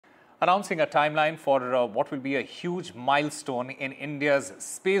Announcing a timeline for what will be a huge milestone in India's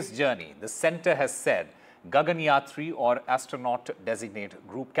space journey, the centre has said Gaganyatri or Astronaut-Designate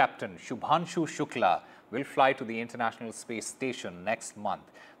Group Captain Shubhanshu Shukla will fly to the International Space Station next month.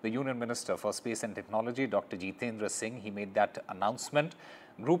 The Union Minister for Space and Technology, Dr. Jitendra Singh, he made that announcement.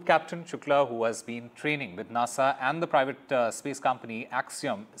 Group Captain Shukla, who has been training with NASA and the private space company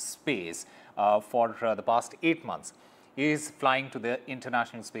Axiom Space for the past 8 months, is flying to the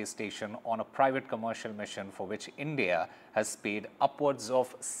International Space Station on a private commercial mission for which India has paid upwards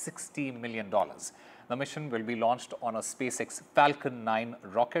of $60 million. The mission will be launched on a SpaceX Falcon 9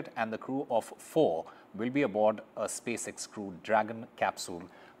 rocket, and the crew of 4 will be aboard a SpaceX Crew Dragon capsule,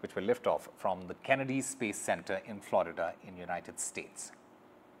 which will lift off from the Kennedy Space Center in Florida in the United States.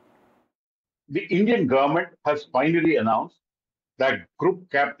 The Indian government has finally announced that Group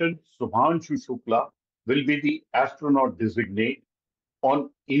Captain Shubhanshu Shukla will be the astronaut designate on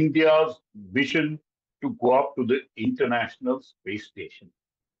India's mission to go up to the International Space Station.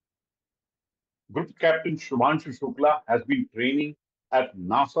 Group Captain Shubhanshu Shukla has been training at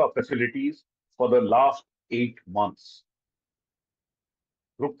NASA facilities for the last 8 months.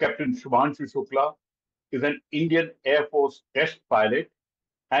 Group Captain Shubhanshu Shukla is an Indian Air Force test pilot,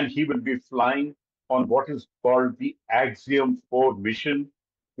 and he will be flying on what is called the Axiom 4 mission,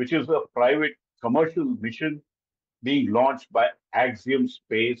 which is a private commercial mission being launched by Axiom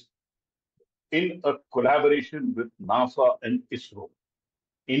Space in a collaboration with NASA and ISRO.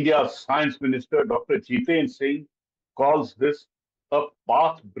 India's Science Minister, Dr. Jitendra Singh, calls this a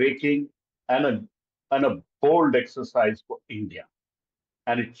path-breaking and a bold exercise for India,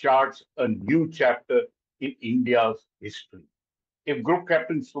 and it charts a new chapter in India's history. If Group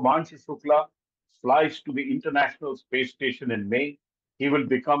Captain Shubhanshu Shukla flies to the International Space Station in May, he will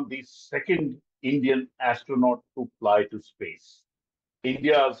become the second Indian astronaut to fly to space.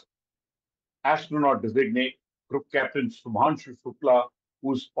 India's astronaut designate, Group Captain Shubhanshu Shukla,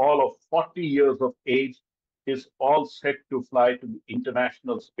 who's all of 40 years of age, is all set to fly to the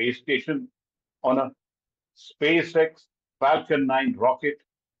International Space Station on a SpaceX Falcon 9 rocket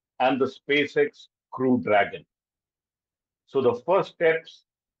and the SpaceX Crew Dragon. So the first steps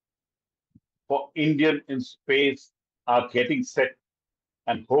for Indian in space are getting set,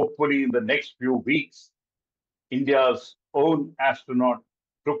 and hopefully in the next few weeks, India's own astronaut,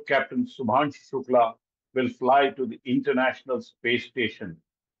 Group Captain Shubhanshu Shukla, will fly to the International Space Station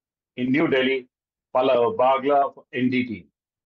in New Delhi. Pala Bagla for NDTV.